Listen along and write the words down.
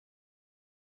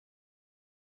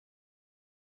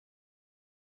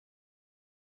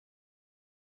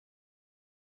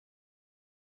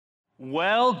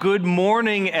Well, good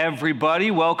morning,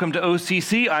 everybody. Welcome to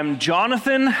OCC. I'm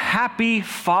Jonathan. Happy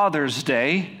Father's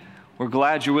Day. We're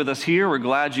glad you're with us here. We're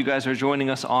glad you guys are joining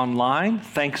us online.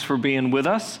 Thanks for being with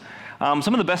us.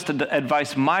 Some of the best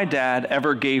advice my dad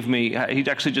ever gave me, he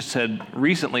actually just said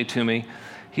recently to me,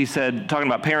 he said, talking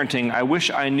about parenting, I wish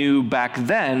I knew back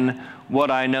then what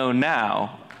I know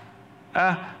now.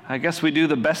 I guess we do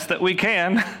the best that we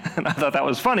can. And I thought that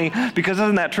was funny because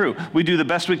isn't that true? We do the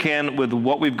best we can with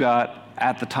what we've got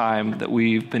at the time that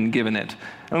we've been given it.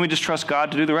 And we just trust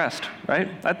God to do the rest, right?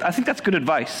 I think that's good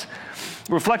advice.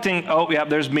 Reflecting,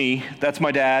 there's me. That's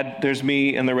my dad. There's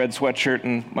me in the red sweatshirt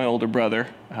and my older brother.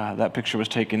 That picture was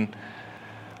taken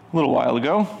a little while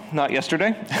ago, not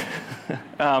yesterday.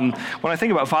 When I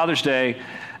think about Father's Day,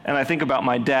 and I think about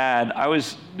my dad, I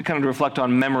always kind of reflect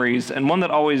on memories. And one that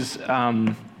always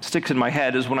sticks in my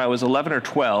head is when I was 11 or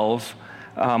 12,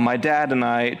 my dad and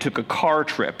I took a car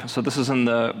trip. So this is in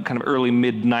the kind of early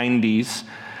mid-90s.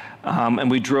 And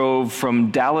we drove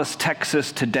from Dallas,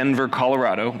 Texas to Denver,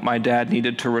 Colorado. My dad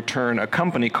needed to return a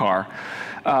company car.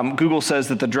 Google says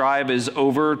that the drive is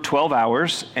over 12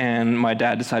 hours, and my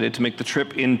dad decided to make the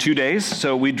trip in 2 days.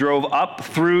 So we drove up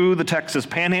through the Texas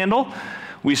Panhandle.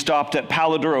 We stopped at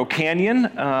Palo Duro Canyon,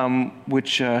 which,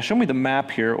 show me the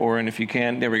map here, Oren, if you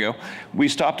can. There we go. We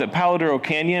stopped at Palo Duro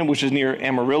Canyon, which is near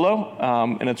Amarillo,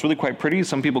 and it's really quite pretty.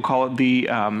 Some people call it the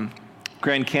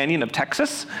Grand Canyon of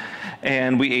Texas.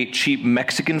 And we ate cheap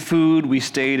Mexican food. We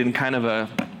stayed in kind of a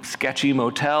sketchy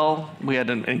motel. We had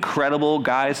an incredible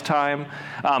guys' time.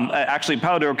 Actually,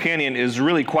 Palo Duro Canyon is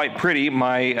really quite pretty.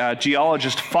 My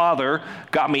geologist father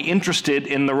got me interested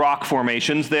in the rock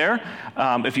formations there.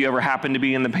 If you ever happen to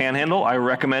be in the Panhandle, I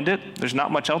recommend it. There's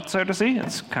not much else there to see.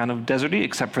 It's kind of deserty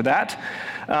except for that.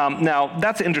 Now,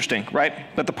 that's interesting, right?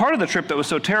 But the part of the trip that was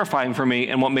so terrifying for me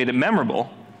and what made it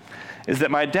memorable is that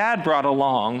my dad brought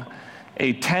along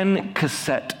a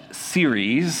 10-cassette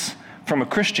series from a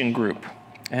Christian group,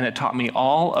 and it taught me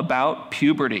all about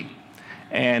puberty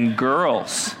and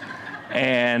girls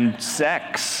and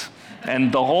sex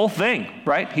and the whole thing,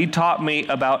 right? He taught me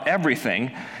about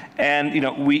everything, and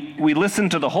we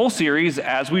listened to the whole series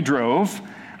as we drove,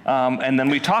 and then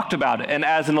we talked about it. And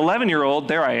as an 11-year-old,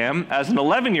 there I am, as an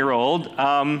 11-year-old,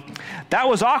 that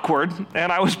was awkward,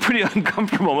 and I was pretty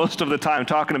uncomfortable most of the time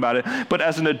talking about it. But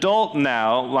as an adult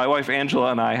now, my wife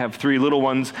Angela and I have 3 little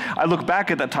ones. I look back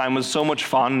at that time with so much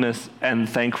fondness and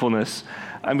thankfulness.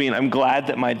 I mean, I'm glad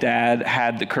that my dad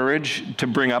had the courage to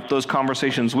bring up those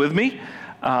conversations with me.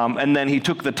 And then he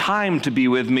took the time to be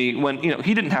with me when,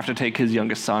 he didn't have to take his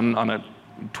youngest son on a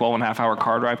 12-and-a-half-hour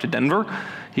car drive to Denver.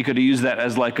 He could have used that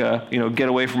as like a, get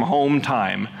away from home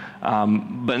time.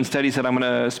 But instead he said, I'm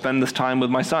going to spend this time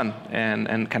with my son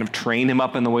and kind of train him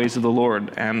up in the ways of the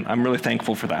Lord. And I'm really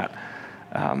thankful for that.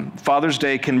 Father's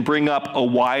Day can bring up a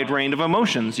wide range of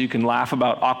emotions. You can laugh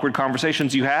about awkward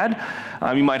conversations you had.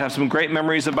 You might have some great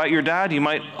memories about your dad. You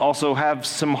might also have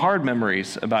some hard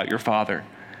memories about your father.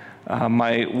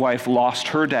 My wife lost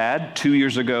her dad 2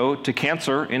 years ago to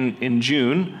cancer in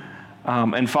June.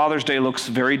 And Father's Day looks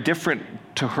very different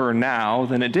to her now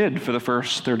than it did for the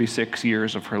first 36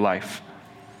 years of her life.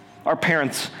 Our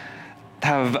parents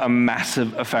have a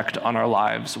massive effect on our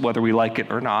lives, whether we like it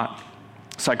or not.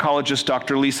 Psychologist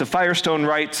Dr. Lisa Firestone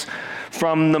writes,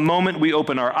 from the moment we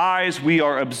open our eyes, we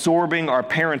are absorbing our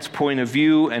parents' point of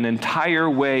view, an entire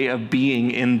way of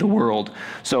being in the world.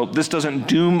 So this doesn't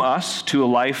doom us to a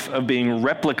life of being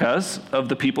replicas of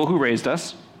the people who raised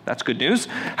us. That's good news.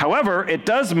 However, it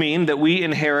does mean that we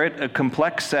inherit a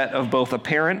complex set of both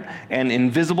apparent and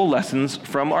invisible lessons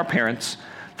from our parents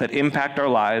that impact our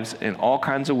lives in all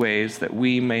kinds of ways that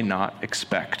we may not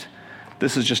expect.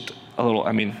 This is just a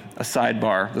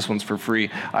sidebar. This one's for free.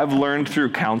 I've learned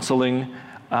through counseling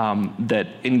that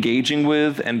engaging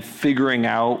with and figuring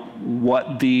out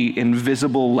what the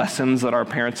invisible lessons that our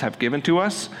parents have given to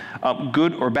us,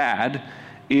 good or bad,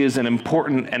 is an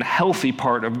important and healthy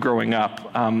part of growing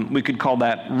up. We could call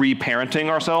that reparenting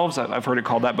ourselves. I've heard it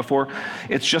called that before.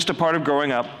 It's just a part of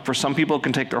growing up. For some people, it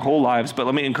can take their whole lives, but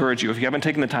let me encourage you, if you haven't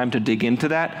taken the time to dig into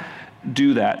that,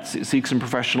 do that. Seek some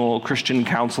professional Christian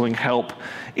counseling help.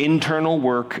 Internal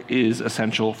work is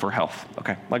essential for health.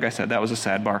 Okay, like I said, that was a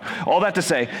sad bar. All that to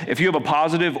say, if you have a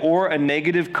positive or a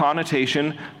negative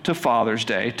connotation to Father's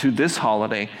Day, to this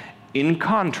holiday, in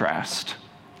contrast,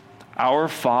 our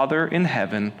Father in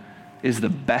heaven is the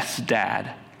best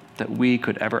dad that we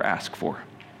could ever ask for.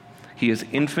 He is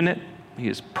infinite, he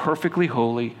is perfectly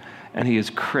holy, and he is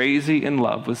crazy in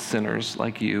love with sinners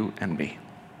like you and me.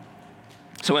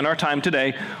 So in our time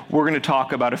today, we're going to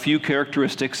talk about a few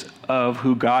characteristics of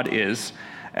who God is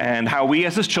and how we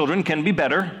as his children can be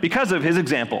better because of his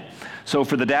example. So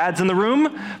for the dads in the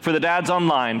room, for the dads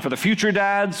online, for the future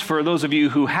dads, for those of you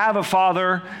who have a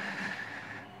father,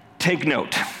 take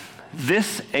note.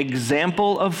 This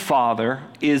example of father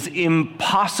is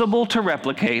impossible to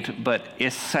replicate, but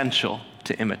essential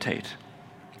to imitate.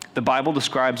 The Bible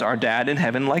describes our dad in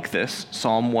heaven like this,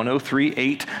 Psalm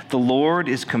 103:8, "The Lord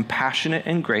is compassionate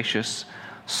and gracious,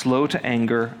 slow to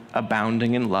anger,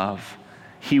 abounding in love.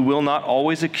 He will not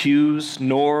always accuse,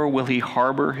 nor will he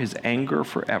harbor his anger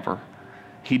forever.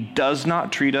 He does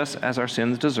not treat us as our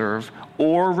sins deserve,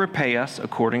 or repay us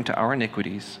according to our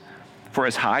iniquities. For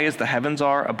as high as the heavens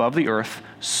are above the earth,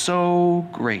 so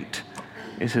great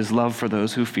is his love for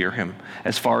those who fear him.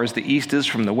 As far as the east is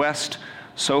from the west,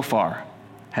 so far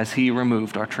has he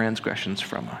removed our transgressions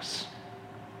from us."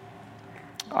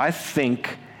 I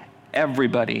think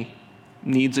everybody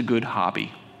needs a good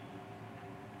hobby.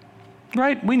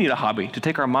 Right? We need a hobby to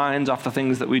take our minds off the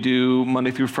things that we do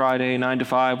Monday through Friday, 9 to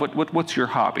 5. What's your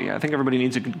hobby? I think everybody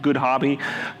needs a good hobby.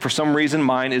 For some reason,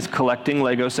 mine is collecting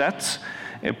Lego sets.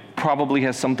 It probably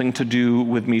has something to do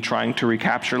with me trying to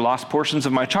recapture lost portions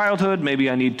of my childhood. Maybe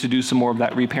I need to do some more of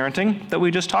that reparenting that we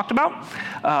just talked about.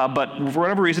 But for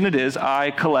whatever reason it is,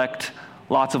 I collect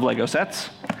lots of Lego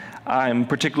sets. I'm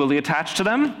particularly attached to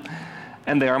them,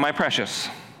 and they are my precious.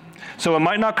 So it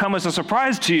might not come as a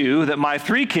surprise to you that my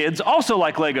 3 kids also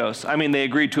like Legos. I mean, they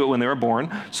agreed to it when they were born,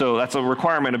 so that's a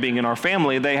requirement of being in our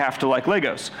family. They have to like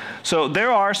Legos. So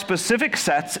there are specific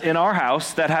sets in our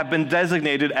house that have been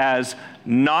designated as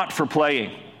not for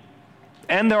playing.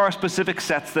 And there are specific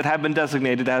sets that have been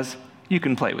designated as you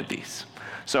can play with these.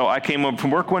 So I came home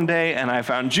from work one day and I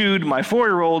found Jude, my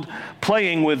 4-year-old,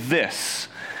 playing with this.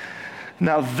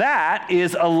 Now that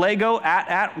is a Lego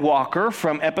AT-AT Walker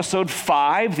from episode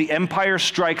 5, The Empire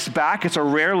Strikes Back. It's a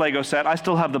rare Lego set. I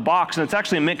still have the box, and it's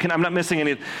actually, I'm not missing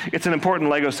any. It's an important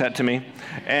Lego set to me.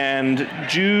 And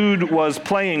Jude was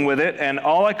playing with it, and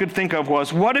all I could think of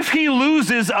was, what if he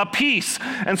loses a piece?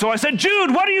 And so I said, Jude,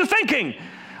 what are you thinking?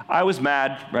 I was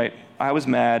mad, right? I was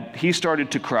mad. He started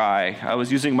to cry. I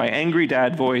was using my angry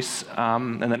dad voice,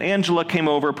 and then Angela came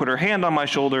over, put her hand on my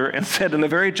shoulder, and said in a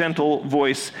very gentle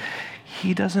voice,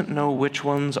 "He doesn't know which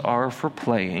ones are for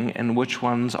playing and which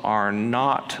ones are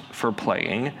not for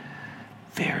playing.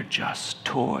 They're just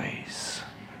toys."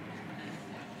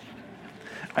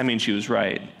 I mean, she was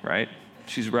right?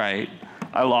 She's right.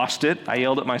 I lost it. I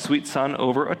yelled at my sweet son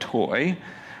over a toy.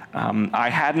 I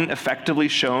hadn't effectively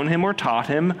shown him or taught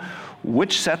him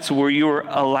which sets you were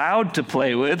allowed to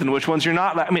play with and which ones you're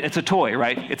not. I mean, it's a toy,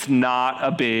 right? It's not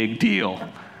a big deal.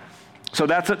 So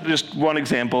that's just one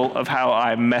example of how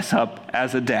I mess up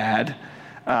as a dad.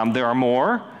 There are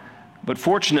more, but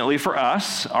fortunately for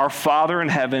us, our Father in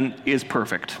heaven is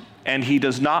perfect, and he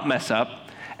does not mess up,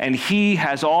 and he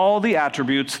has all the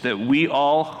attributes that we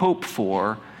all hope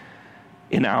for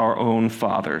in our own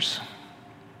fathers.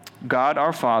 God,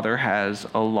 our Father, has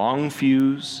a long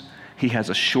fuse, he has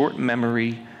a short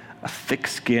memory, a thick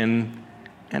skin,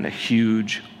 and a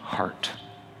huge heart.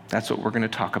 That's what we're going to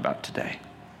talk about today.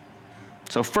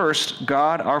 So first,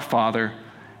 God, our Father,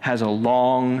 has a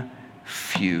long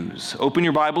fuse. Open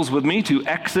your Bibles with me to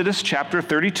Exodus chapter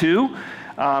 32.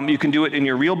 You can do it in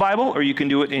your real Bible, or you can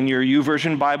do it in your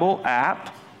YouVersion Bible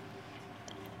app.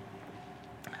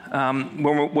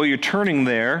 While you're turning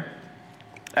there,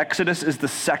 Exodus is the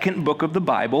second book of the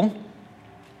Bible.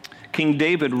 King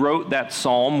David wrote that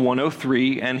Psalm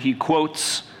 103, and he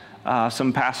quotes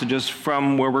some passages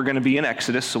from where we're going to be in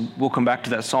Exodus, so we'll come back to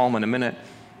that psalm in a minute.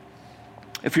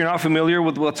 If you're not familiar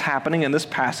with what's happening in this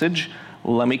passage,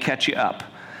 let me catch you up.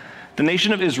 The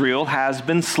nation of Israel has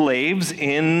been slaves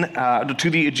to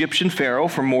the Egyptian Pharaoh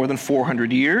for more than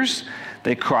 400 years.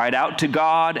 They cried out to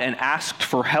God and asked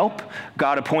for help.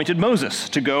 God appointed Moses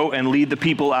to go and lead the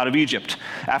people out of Egypt.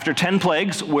 After 10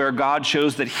 plagues, where God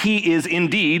shows that he is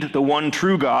indeed the one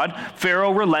true God,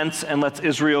 Pharaoh relents and lets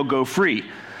Israel go free.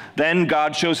 Then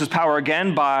God shows his power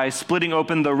again by splitting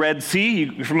open the Red Sea.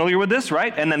 You're familiar with this,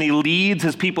 right? And then he leads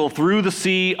his people through the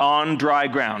sea on dry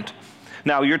ground.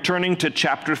 Now, you're turning to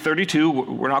chapter 32.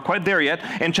 We're not quite there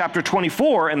yet. In chapter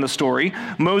 24 in the story,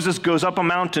 Moses goes up a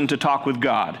mountain to talk with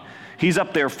God. He's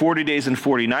up there 40 days and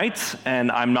 40 nights,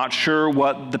 and I'm not sure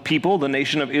what the people, the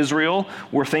nation of Israel,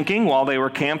 were thinking while they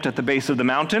were camped at the base of the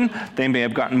mountain. They may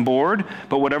have gotten bored,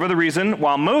 but whatever the reason,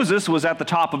 while Moses was at the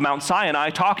top of Mount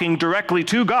Sinai talking directly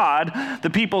to God, the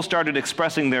people started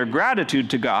expressing their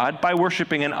gratitude to God by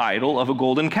worshiping an idol of a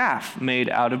golden calf made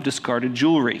out of discarded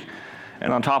jewelry.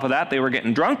 And on top of that, they were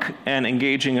getting drunk and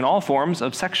engaging in all forms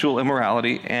of sexual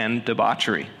immorality and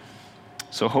debauchery.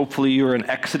 So hopefully you're in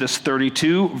Exodus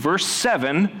 32, verse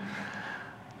 7.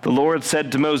 The Lord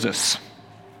said to Moses,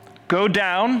 "Go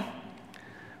down,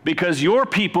 because your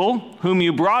people, whom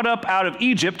you brought up out of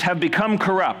Egypt, have become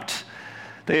corrupt.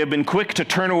 They have been quick to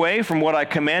turn away from what I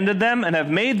commanded them and have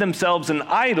made themselves an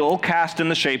idol cast in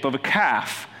the shape of a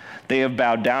calf. They have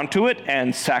bowed down to it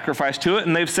and sacrificed to it,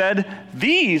 and they've said,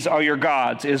 'These are your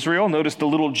gods, Israel,'" notice the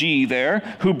little g there,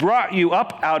 "'who brought you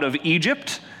up out of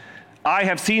Egypt. I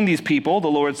have seen these people,' the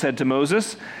Lord said to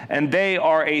Moses, 'and they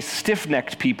are a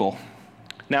stiff-necked people.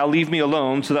 Now leave me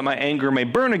alone so that my anger may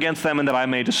burn against them and that I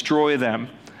may destroy them.'"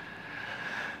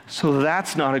 So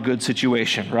that's not a good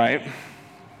situation, right?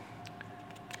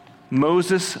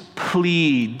 Moses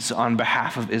pleads on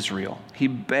behalf of Israel. He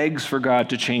begs for God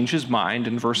to change his mind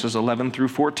in verses 11 through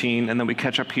 14, and then we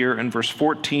catch up here in verse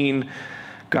 14.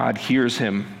 God hears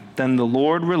him. Then the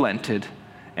Lord relented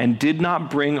and did not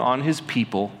bring on his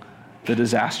people the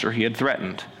disaster he had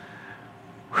threatened.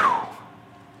 Whew.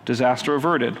 Disaster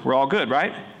averted. We're all good,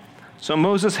 right? So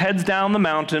Moses heads down the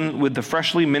mountain with the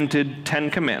freshly minted 10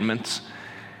 Commandments,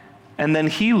 and then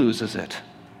he loses it.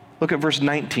 Look at verse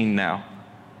 19 now.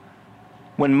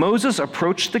 When Moses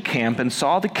approached the camp and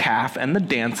saw the calf and the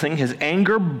dancing, his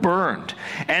anger burned,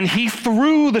 and he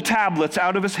threw the tablets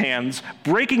out of his hands,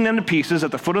 breaking them to pieces at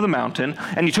the foot of the mountain.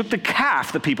 And he took the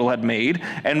calf the people had made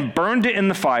and burned it in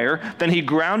the fire. Then he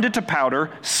ground it to powder,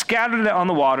 scattered it on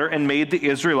the water, and made the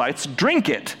Israelites drink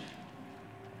it.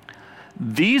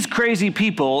 These crazy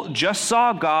people just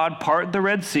saw God part the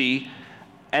Red Sea,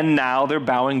 and now they're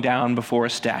bowing down before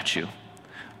a statue.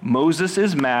 Moses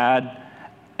is mad.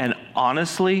 And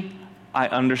honestly, I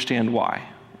understand why,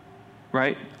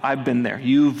 right? I've been there.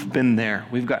 You've been there.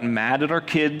 We've gotten mad at our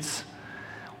kids.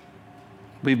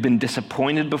 We've been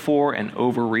disappointed before and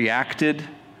overreacted.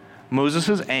 Moses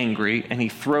is angry, and he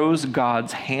throws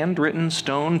God's handwritten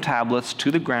stone tablets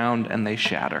to the ground, and they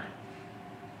shatter.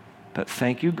 But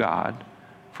thank you, God,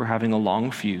 for having a long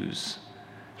fuse.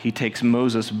 He takes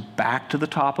Moses back to the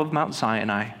top of Mount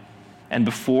Sinai, and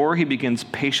before he begins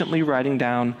patiently writing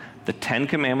down the 10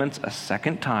 Commandments a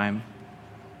second time,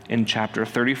 in chapter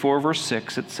 34, verse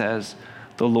 6, it says,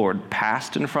 "The Lord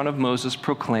passed in front of Moses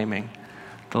proclaiming,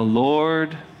 'The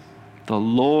Lord,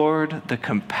 the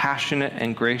compassionate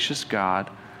and gracious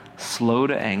God, slow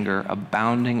to anger,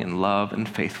 abounding in love and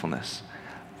faithfulness.'"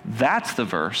 That's the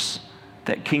verse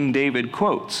that King David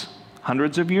quotes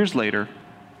hundreds of years later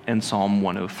in Psalm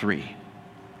 103.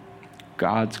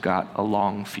 God's got a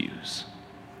long fuse.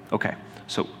 Okay,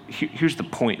 so here's the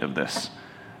point of this.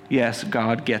 Yes,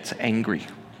 God gets angry,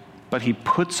 but he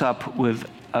puts up with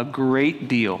a great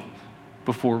deal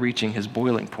before reaching his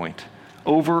boiling point.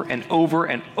 Over and over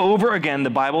and over again,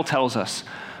 the Bible tells us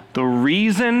the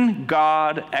reason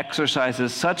God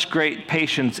exercises such great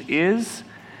patience is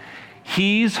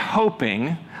he's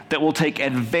hoping that we'll take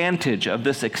advantage of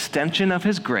this extension of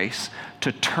his grace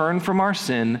to turn from our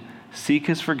sin, seek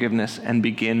his forgiveness, and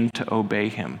begin to obey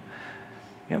him.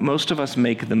 Yet most of us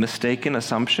make the mistaken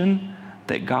assumption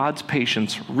that God's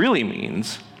patience really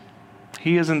means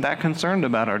he isn't that concerned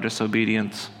about our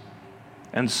disobedience.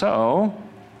 And so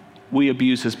we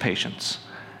abuse his patience.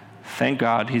 Thank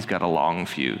God he's got a long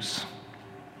fuse.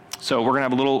 So we're going to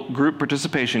have a little group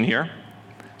participation here.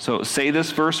 So say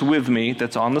this verse with me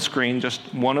that's on the screen, just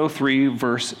 103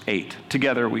 verse 8.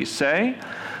 Together we say,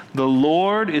 "The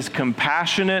Lord is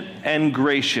compassionate and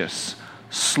gracious,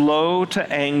 slow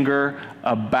to anger,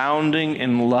 abounding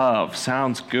in love."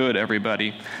 Sounds good,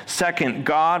 everybody. Second,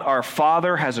 God our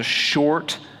Father has a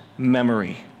short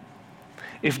memory.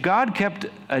 If God kept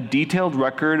a detailed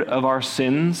record of our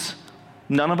sins,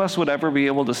 none of us would ever be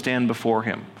able to stand before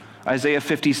him. Isaiah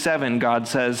 57, God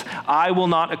says, "I will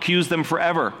not accuse them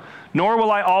forever, nor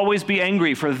will I always be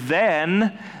angry, for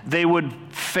then they would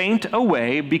faint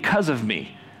away because of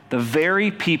me, the very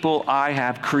people I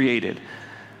have created."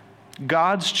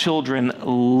 God's children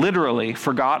literally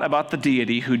forgot about the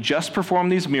deity who just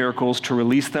performed these miracles to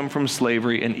release them from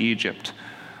slavery in Egypt.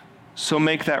 So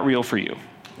make that real for you.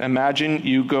 Imagine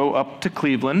you go up to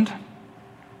Cleveland,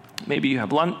 maybe you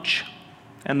have lunch,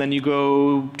 and then you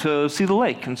go to see the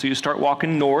lake. And so you start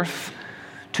walking north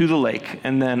to the lake,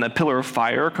 and then a pillar of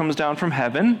fire comes down from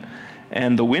heaven,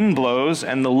 and the wind blows,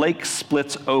 and the lake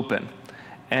splits open.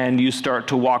 And you start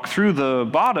to walk through the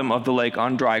bottom of the lake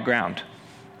on dry ground.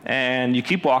 And you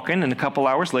keep walking, and a couple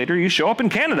hours later, you show up in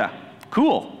Canada.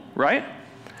 Cool, right?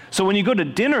 So when you go to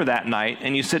dinner that night,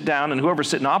 and you sit down, and whoever's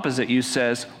sitting opposite you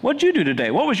says, "What'd you do today?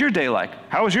 What was your day like?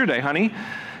 How was your day, honey?"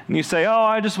 And you say, "Oh,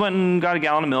 I just went and got a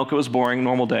gallon of milk. It was boring,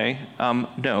 normal day."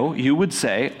 No, you would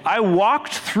say, "I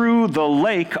walked through the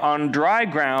lake on dry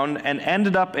ground and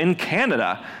ended up in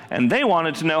Canada, and they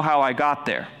wanted to know how I got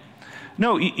there."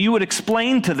 No, you would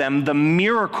explain to them the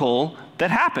miracle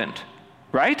that happened,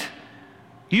 right?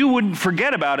 You wouldn't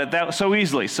forget about it that so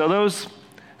easily. So those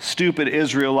stupid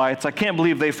Israelites, I can't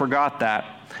believe they forgot that.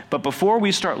 But before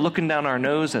we start looking down our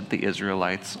nose at the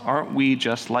Israelites, aren't we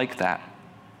just like that?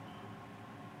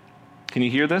 Can you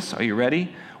hear this? Are you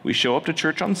ready? We show up to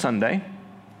church on Sunday.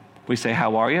 We say,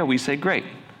 how are you? We say, great.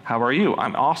 How are you?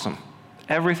 I'm awesome.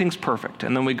 Everything's perfect.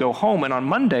 And then we go home, and on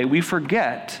Monday, we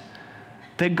forget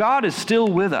that God is still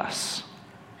with us.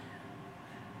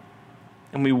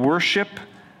 And we worship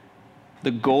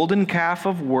the golden calf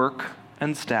of work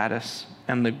and status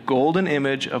and the golden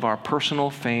image of our personal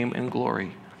fame and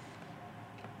glory.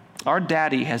 Our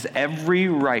daddy has every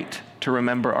right to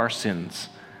remember our sins.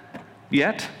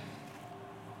 Yet,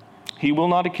 he will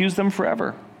not accuse them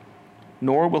forever,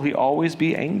 nor will he always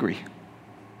be angry.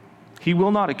 He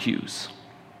will not accuse.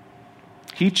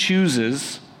 He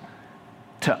chooses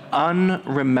to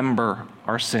unremember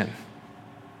our sin.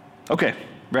 Okay,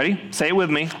 ready? Say it with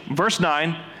me. Verse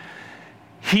 9,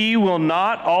 he will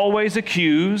not always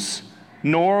accuse,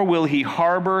 nor will he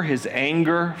harbor his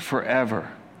anger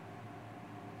forever.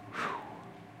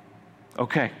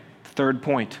 Okay, third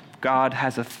point, God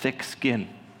has a thick skin.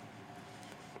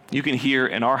 You can hear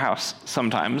in our house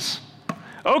sometimes,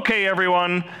 okay,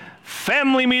 everyone,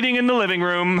 family meeting in the living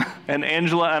room, and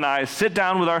Angela and I sit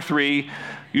down with our three,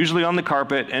 usually on the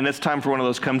carpet, and it's time for one of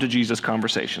those come to Jesus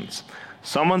conversations.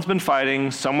 Someone's been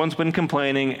fighting, someone's been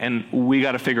complaining, and we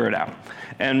got to figure it out.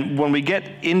 And when we get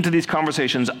into these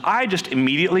conversations, I just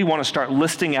immediately want to start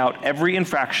listing out every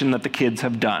infraction that the kids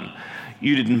have done.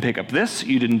 You didn't pick up this,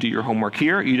 you didn't do your homework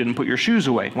here, you didn't put your shoes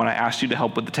away. When I asked you to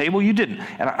help with the table, you didn't.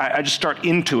 And I just start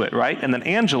into it, right? And then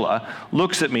Angela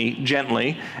looks at me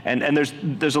gently, and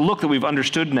there's a look that we've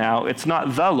understood now. It's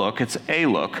not the look, it's a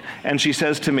look. And she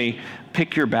says to me,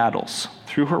 pick your battles.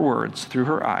 Through her words, through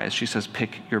her eyes, she says,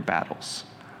 pick your battles.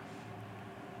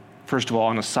 First of all,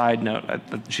 on a side note,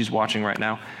 she's watching right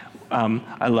now,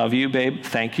 I love you, babe,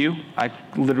 thank you. I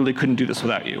literally couldn't do this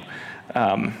without you.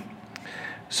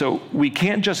 So we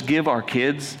can't just give our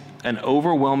kids an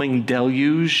overwhelming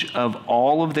deluge of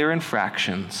all of their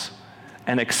infractions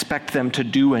and expect them to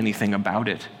do anything about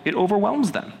it. It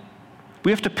overwhelms them.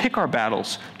 We have to pick our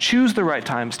battles, choose the right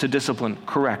times to discipline,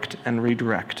 correct, and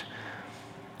redirect.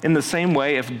 In the same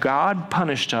way, if God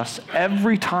punished us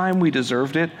every time we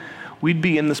deserved it, we'd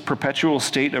be in this perpetual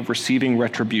state of receiving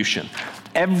retribution.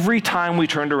 Every time we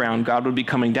turned around, God would be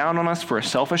coming down on us for a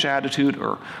selfish attitude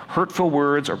or hurtful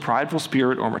words or prideful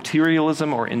spirit or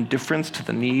materialism or indifference to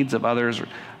the needs of others or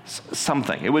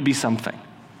something. It would be something.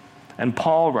 And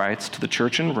Paul writes to the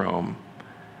church in Rome,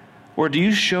 or do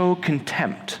you show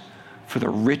contempt for the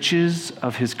riches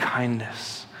of his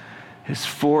kindness, his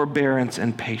forbearance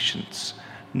and patience,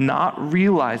 not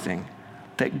realizing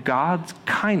that God's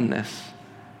kindness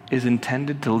is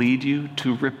intended to lead you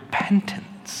to repentance?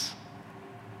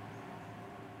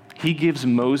 He gives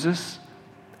Moses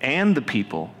and the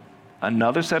people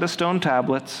another set of stone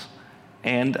tablets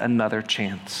and another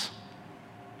chance.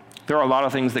 There are a lot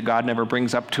of things that God never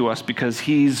brings up to us because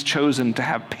he's chosen to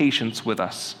have patience with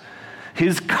us.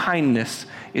 His kindness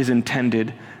is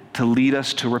intended to lead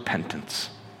us to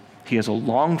repentance. He has a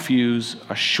long fuse,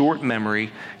 a short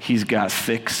memory. He's got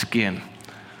thick skin.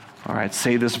 All right,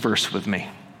 say this verse with me.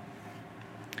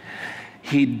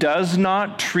 He does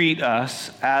not treat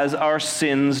us as our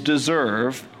sins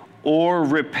deserve or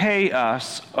repay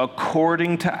us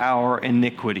according to our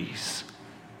iniquities.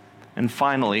 And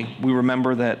finally, we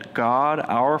remember that God,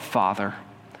 our Father,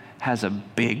 has a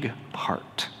big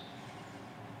heart.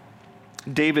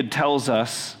 David tells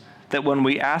us that when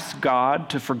we ask God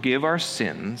to forgive our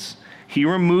sins, he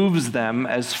removes them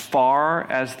as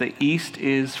far as the east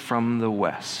is from the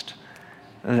west.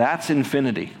 That's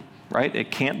infinity, right?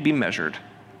 It can't be measured.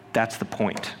 That's the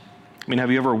point. I mean, have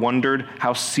you ever wondered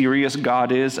how serious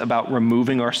God is about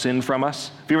removing our sin from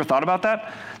us? Have you ever thought about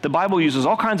that? The Bible uses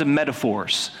all kinds of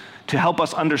metaphors to help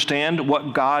us understand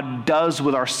what God does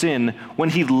with our sin when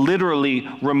he literally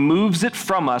removes it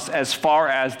from us as far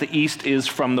as the east is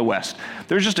from the west.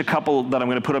 There's just a couple that I'm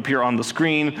going to put up here on the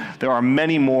screen. There are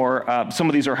many more. Some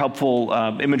of these are helpful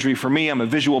imagery for me. I'm a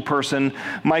visual person.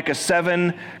 Micah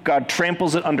 7, God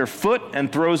tramples it underfoot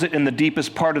and throws it in the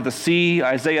deepest part of the sea.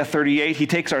 Isaiah 38, he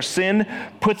takes our sin,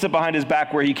 puts it behind his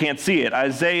back where he can't see it.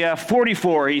 Isaiah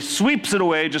 44, he sweeps it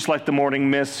away just like the morning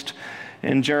mist.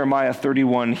 In Jeremiah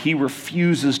 31, he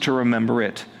refuses to remember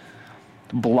it,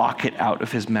 block it out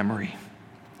of his memory.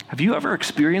 Have you ever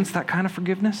experienced that kind of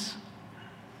forgiveness?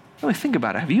 Really think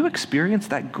about it. Have you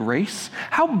experienced that grace?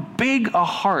 How big a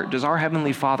heart does our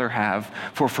Heavenly Father have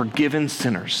for forgiven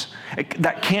sinners?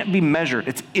 That can't be measured.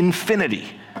 It's infinity.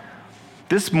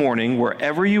 This morning,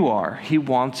 wherever you are, he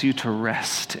wants you to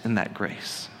rest in that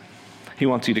grace. He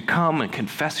wants you to come and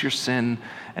confess your sin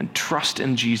and trust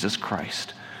in Jesus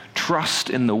Christ. Trust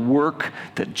in the work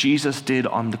that Jesus did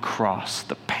on the cross,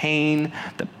 the pain,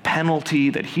 the penalty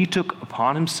that he took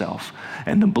upon himself,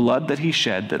 and the blood that he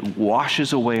shed that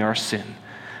washes away our sin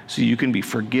so you can be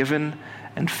forgiven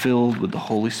and filled with the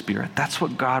Holy Spirit. That's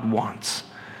what God wants.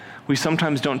 We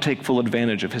sometimes don't take full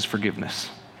advantage of his forgiveness.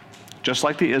 Just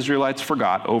like the Israelites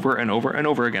forgot over and over and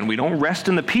over again, we don't rest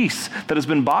in the peace that has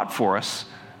been bought for us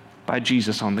by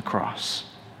Jesus on the cross.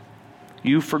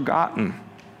 You've forgotten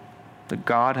that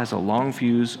God has a long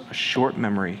fuse, a short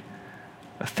memory,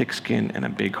 a thick skin, and a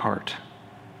big heart.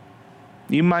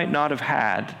 You might not have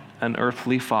had an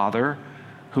earthly father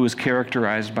who is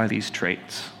characterized by these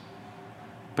traits,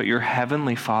 but your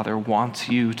heavenly Father wants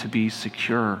you to be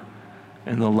secure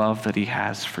in the love that he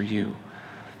has for you.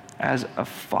 As a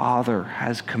father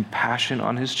has compassion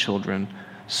on his children,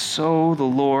 so the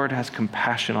Lord has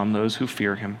compassion on those who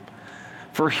fear him.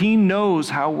 For he knows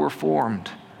how we're formed.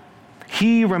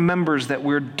 He remembers that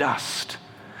we're dust.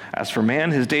 As for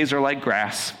man, his days are like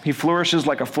grass. He flourishes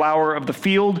like a flower of the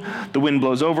field. The wind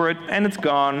blows over it, and it's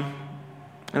gone,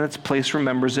 and its place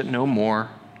remembers it no more.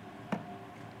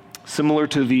 Similar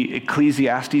to the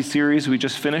Ecclesiastes series we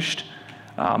just finished,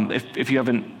 if you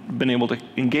haven't been able to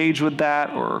engage with that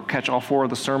or catch all 4 of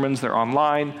the sermons, they're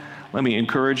online. Let me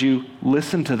encourage you,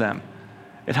 listen to them.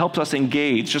 It helps us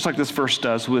engage, just like this verse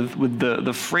does, with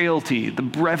the frailty, the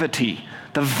brevity,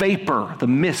 the vapor, the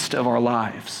mist of our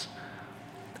lives.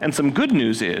 And some good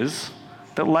news is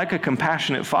that like a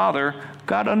compassionate father,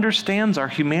 God understands our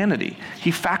humanity.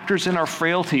 He factors in our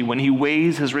frailty when he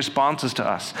weighs his responses to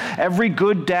us. Every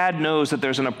good dad knows that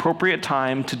there's an appropriate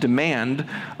time to demand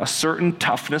a certain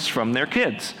toughness from their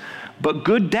kids. But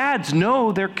good dads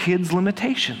know their kids'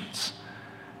 limitations.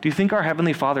 Do you think our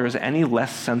Heavenly Father is any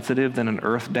less sensitive than an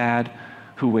earth dad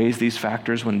who weighs these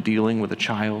factors when dealing with a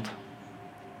child?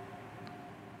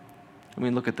 I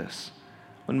mean, look at this.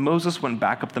 When Moses went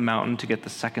back up the mountain to get the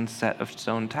second set of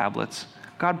stone tablets,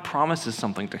 God promises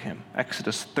something to him.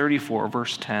 Exodus 34,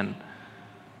 verse 10.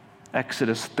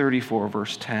 Exodus 34,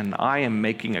 verse 10. I am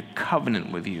making a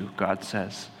covenant with you, God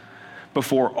says.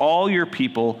 Before all your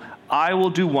people, I will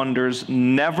do wonders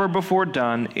never before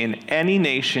done in any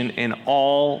nation in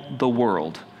all the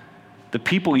world. The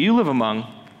people you live among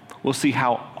will see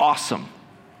how awesome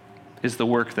is the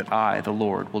work that I, the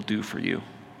Lord, will do for you.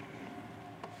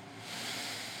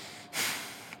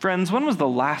 Friends, when was the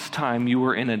last time you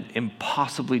were in an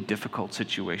impossibly difficult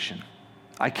situation?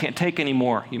 I can't take any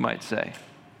more, you might say.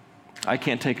 I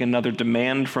can't take another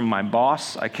demand from my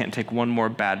boss. I can't take one more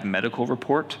bad medical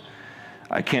report.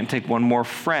 I can't take one more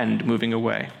friend moving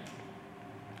away.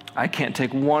 I can't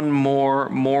take one more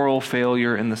moral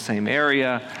failure in the same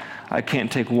area. I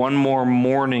can't take one more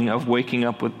morning of waking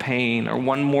up with pain or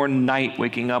one more night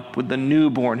waking up with the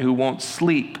newborn who won't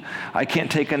sleep. I can't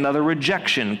take another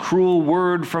rejection, cruel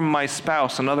word from my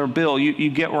spouse, another bill. You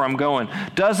get where I'm going.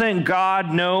 Doesn't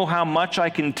God know how much I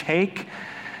can take?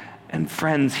 And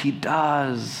friends, he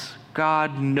does.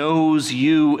 God knows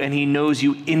you, and he knows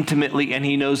you intimately, and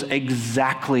he knows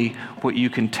exactly what you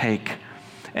can take.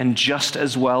 And just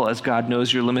as well as God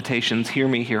knows your limitations, hear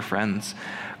me here, friends,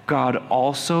 God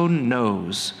also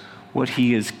knows what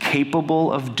he is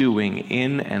capable of doing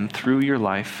in and through your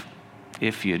life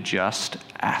if you just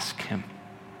ask him.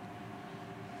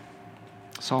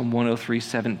 Psalm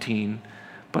 103:17,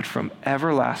 but from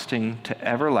everlasting to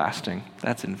everlasting,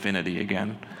 that's infinity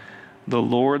again, the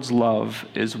Lord's love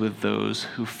is with those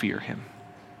who fear him.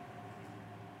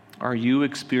 Are you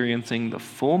experiencing the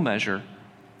full measure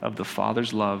of the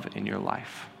Father's love in your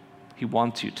life? He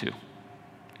wants you to.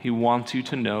 He wants you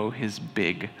to know his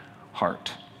big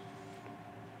heart.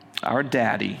 Our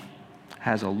daddy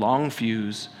has a long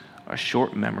fuse, a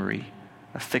short memory,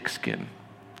 a thick skin,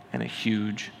 and a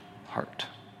huge heart.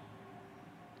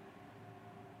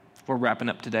 We're wrapping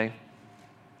up today.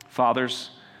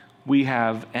 Fathers, we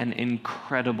have an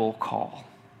incredible call.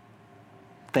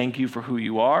 Thank you for who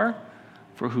you are,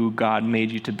 for who God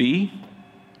made you to be.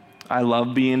 I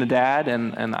love being a dad,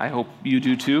 and I hope you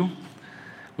do too.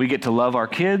 We get to love our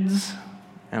kids,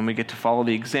 and we get to follow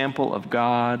the example of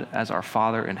God as our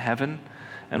Father in heaven.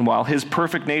 And while his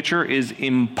perfect nature is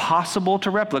impossible to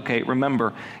replicate,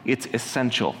 remember, it's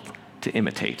essential to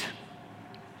imitate.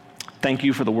 Thank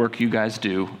you for the work you guys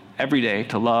do every day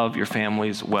to love your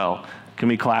families well. Can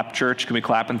we clap, church? Can we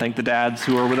clap and thank the dads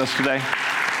who are with us today?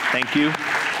 Thank you.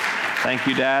 Thank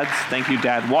you, dads. Thank you,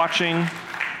 dad watching.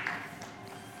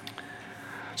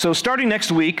 So starting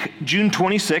next week, June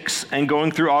 26 and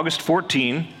going through August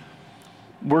 14,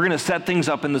 we're going to set things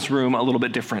up in this room a little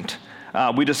bit different.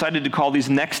 We decided to call these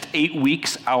next 8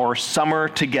 weeks our Summer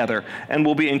Together, and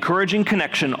we'll be encouraging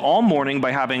connection all morning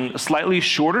by having slightly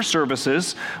shorter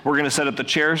services. We're going to set up the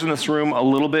chairs in this room a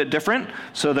little bit different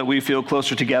so that we feel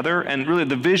closer together, and really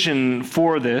the vision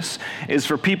for this is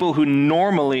for people who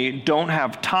normally don't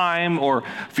have time or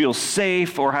feel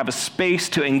safe or have a space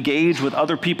to engage with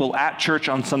other people at church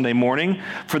on Sunday morning,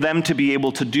 for them to be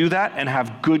able to do that and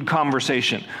have good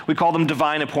conversation. We call them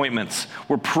divine appointments.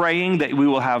 We're praying that we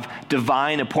will have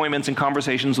divine appointments and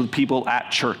conversations with people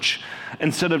at church.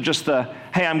 Instead of just the,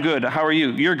 hey, I'm good, how are you?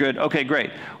 You're good, okay,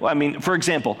 great. Well, I mean, for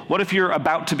example, what if you're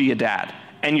about to be a dad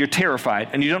and you're terrified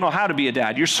and you don't know how to be a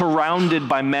dad? You're surrounded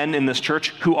by men in this church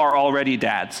who are already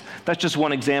dads. That's just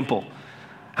one example.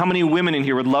 How many women in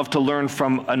here would love to learn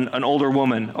from an older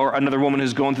woman or another woman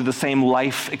who's going through the same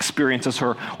life experience as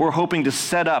her? We're hoping to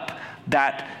set up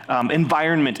that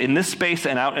environment in this space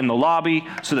and out in the lobby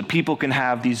so that people can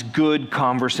have these good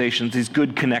conversations, these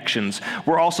good connections.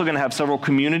 We're also going to have several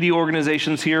community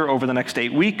organizations here over the next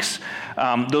 8 weeks.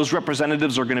 Those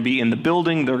representatives are going to be in the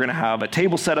building. They're going to have a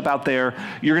table set up out there.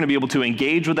 You're going to be able to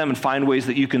engage with them and find ways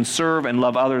that you can serve and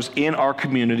love others in our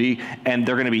community, and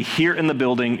they're going to be here in the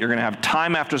building. You're going to have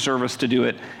time after service to do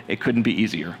it. It couldn't be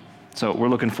easier. So we're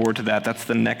looking forward to that. That's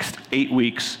the next 8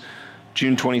 weeks.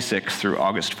 June 26th through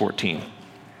August 14.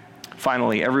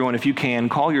 Finally, everyone, if you can,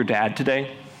 call your dad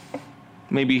today.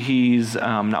 Maybe he's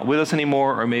not with us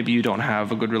anymore, or maybe you don't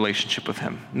have a good relationship with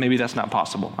him. Maybe that's not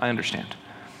possible. I understand.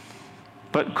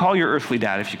 But call your earthly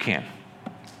dad if you can.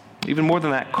 Even more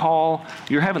than that, call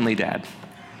your heavenly dad.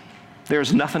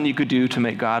 There's nothing you could do to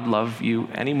make God love you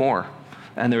any more,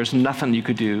 and there's nothing you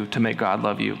could do to make God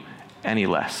love you any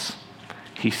less.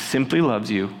 He simply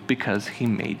loves you because he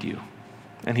made you.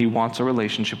 And he wants a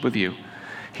relationship with you.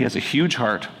 He has a huge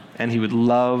heart, and he would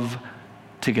love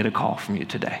to get a call from you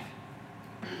today.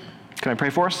 Can I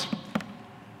pray for us?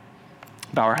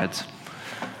 Bow our heads.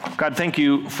 God, thank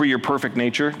you for your perfect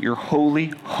nature, your holy,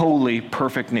 holy,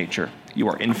 perfect nature. You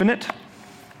are infinite.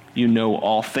 You know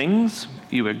all things.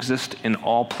 You exist in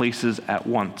all places at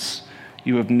once.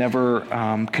 You have never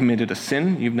committed a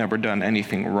sin. You've never done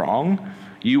anything wrong.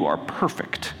 You are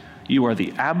perfect. You are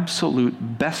the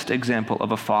absolute best example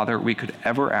of a father we could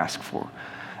ever ask for.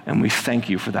 And we thank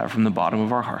you for that from the bottom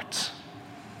of our hearts.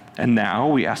 And now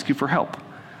we ask you for help.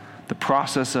 The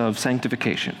process of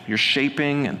sanctification. You're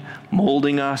shaping and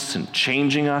molding us and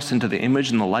changing us into the image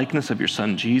and the likeness of your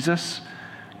son, Jesus.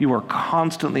 You are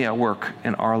constantly at work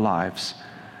in our lives.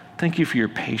 Thank you for your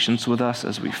patience with us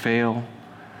as we fail.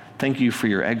 Thank you for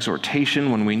your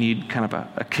exhortation when we need kind of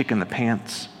a kick in the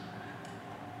pants.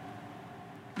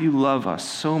 You love us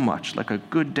so much, like a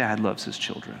good dad loves his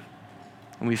children.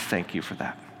 And we thank you for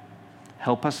that.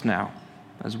 Help us now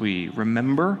as we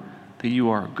remember that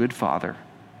you are a good father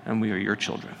and we are your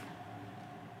children.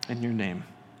 In your name,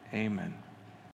 amen.